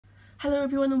Hello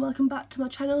everyone and welcome back to my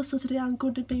channel. So today I'm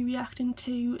going to be reacting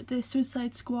to the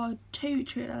Suicide Squad 2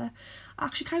 trailer. I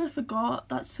actually kind of forgot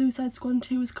that Suicide Squad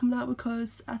 2 was coming out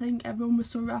because I think everyone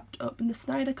was so wrapped up in the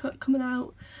Snyder Cut coming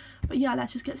out. But yeah,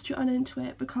 let's just get straight on into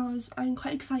it because I'm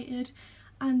quite excited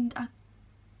and I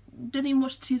didn't even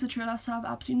watch the teaser trailer, so I have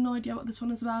absolutely no idea what this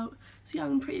one is about. So yeah,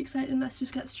 I'm pretty excited and let's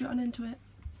just get straight on into it.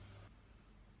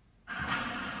 You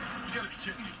gotta be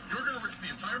kidding me. You're gonna risk the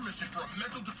entire mission for a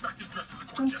mental defective dressed as a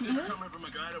court jester. This is coming from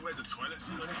a guy that wears a toilet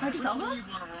seat on his head. Idris Elba? You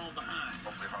wanna roll behind.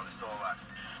 Hopefully Harley's still alive.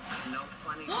 No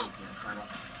funny business, Colonel.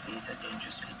 These are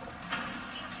dangerous people.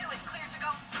 Team 2 is clear to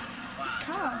go. This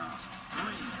cast. 3,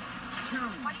 2.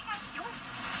 What are you guys doing?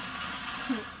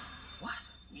 What?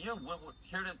 You, we're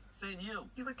here to save you.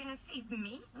 You were gonna save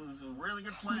me? It was a really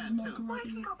good plan, too. Well,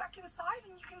 you can go back inside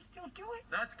and you can still do it.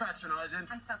 That's patronizing.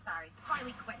 I'm so sorry.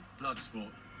 Harley quit. Blood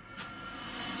sport.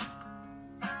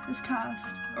 This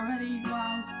cast already,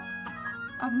 wow.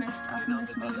 I've missed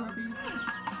Margot Robbie.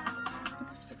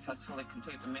 Successfully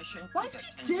complete the mission. Why is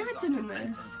Pete Davidson in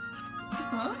this? What the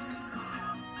fuck?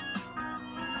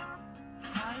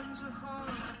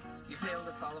 You failed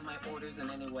to follow my orders in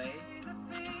any way,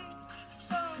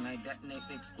 and I detonate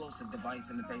the explosive device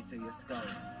in the base of your skull.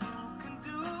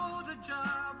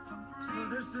 So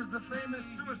this is the famous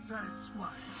Suicide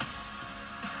Squad.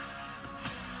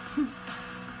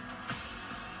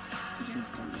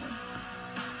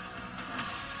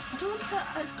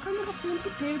 I can't remember seeing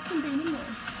Pete Davidson being in this.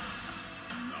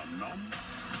 Nom nom.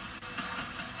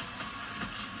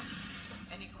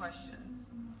 Any questions?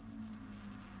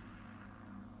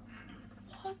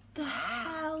 What the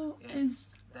hell Yes, is...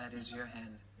 that is your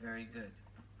hand. Very good.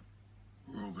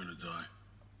 We're all gonna die.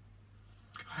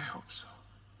 I hope so.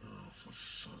 Oh, for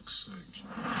fuck's sake.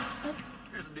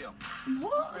 Here's the deal.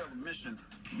 What? Fail the mission,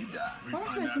 you die. We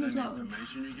find out any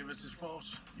information you give us is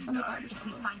false, you Oh my die. God. If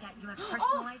we find out you have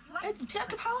personalized life, It's Peter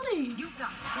Capaldi! you die.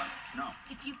 What? No.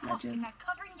 If you cough Legend. in that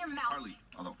covering your mouth, Harley,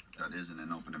 although that isn't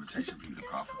an open invitation for you to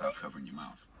cough without covering your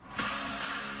mouth.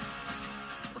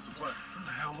 What's the plan? How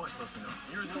the hell am I supposed to know?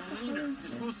 You're the leader. You're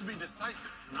supposed to be decisive.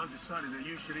 And I've decided that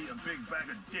you should eat a big bag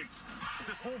of dicks. If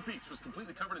this whole beach was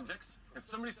completely covered in dicks, and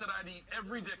somebody said I'd eat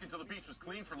every dick until the beach was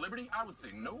clean for liberty, I would say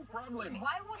no problemo.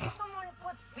 Why would someone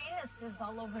put penises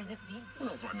all over the beach? Who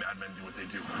knows why madmen do what they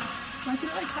do? Why is it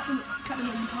like Captain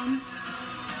in pants?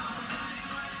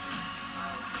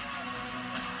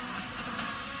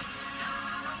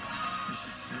 This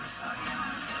is suicide.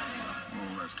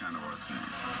 Well, that's kind of our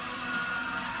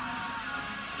thing.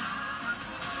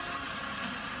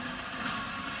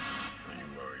 Are you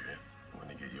worried? I'm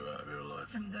gonna get you out of here alive.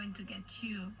 I'm going to get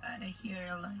you out of here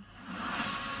alive.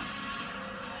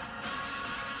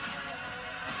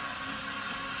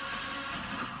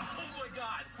 Oh my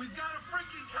God! We've got a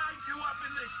freaking kaiju up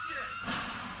in this shit!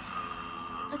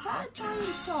 Is that a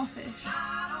giant starfish? I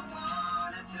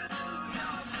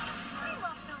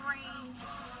love the rain.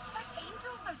 Like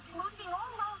angels are smooching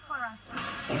all over us.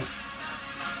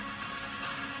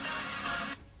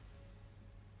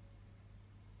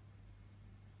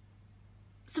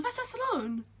 Sylvester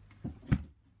Stallone?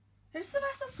 Who's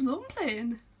Sylvester Stallone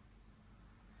playing?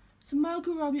 So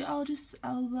Margot Robbie, Idris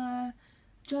Elba,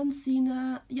 John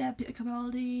Cena, yeah, Peter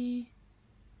Capaldi.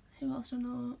 Who else do I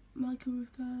know? Michael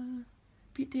Rooker,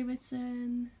 Pete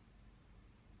Davidson.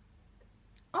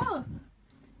 Oh!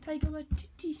 Taika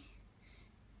Waititi.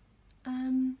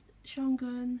 Sean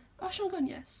Gunn. Oh, Sean Gunn,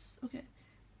 yes. Okay.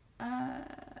 I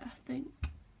think.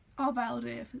 Oh,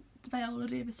 Viola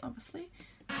Davis, obviously.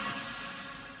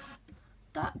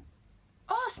 That.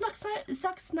 Oh,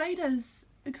 Zack Snyder's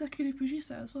executive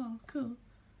producer as well. Cool.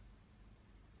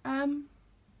 Well,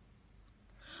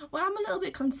 I'm a little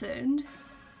bit concerned.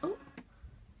 Oh.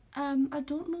 I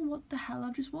don't know what the hell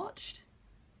I've just watched.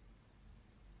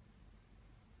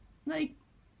 Like,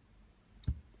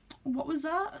 what was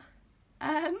that?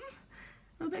 I'm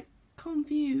a bit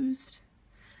confused.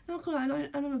 I'm not gonna lie,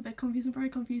 I'm a bit confused. I'm very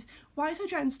confused. Why is there a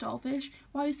giant starfish?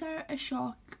 Why is there a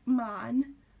shark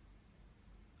man?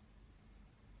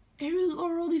 Who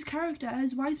are all these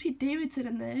characters? Why is Pete Davidson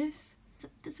in this?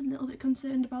 Just a little bit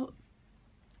concerned about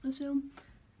this film.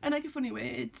 In like a funny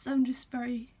way, I'm just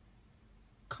very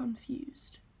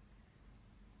confused.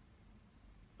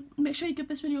 Make sure you give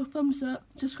this video a thumbs up,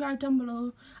 subscribe down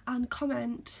below and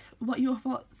comment what your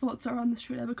thoughts are on this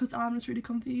trailer because I'm just really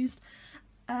confused.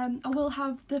 I will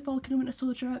have the Falcon and Winter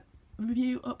Soldier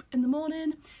review up in the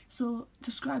morning, so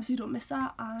subscribe so you don't miss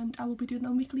that, and I will be doing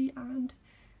them weekly. And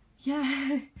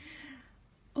yeah,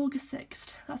 August 6th,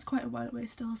 that's quite a while away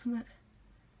still, isn't it?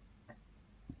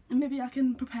 And maybe I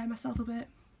can prepare myself a bit.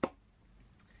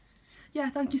 yeah,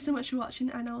 thank you so much for watching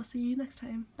and I will see you next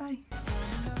time. Bye.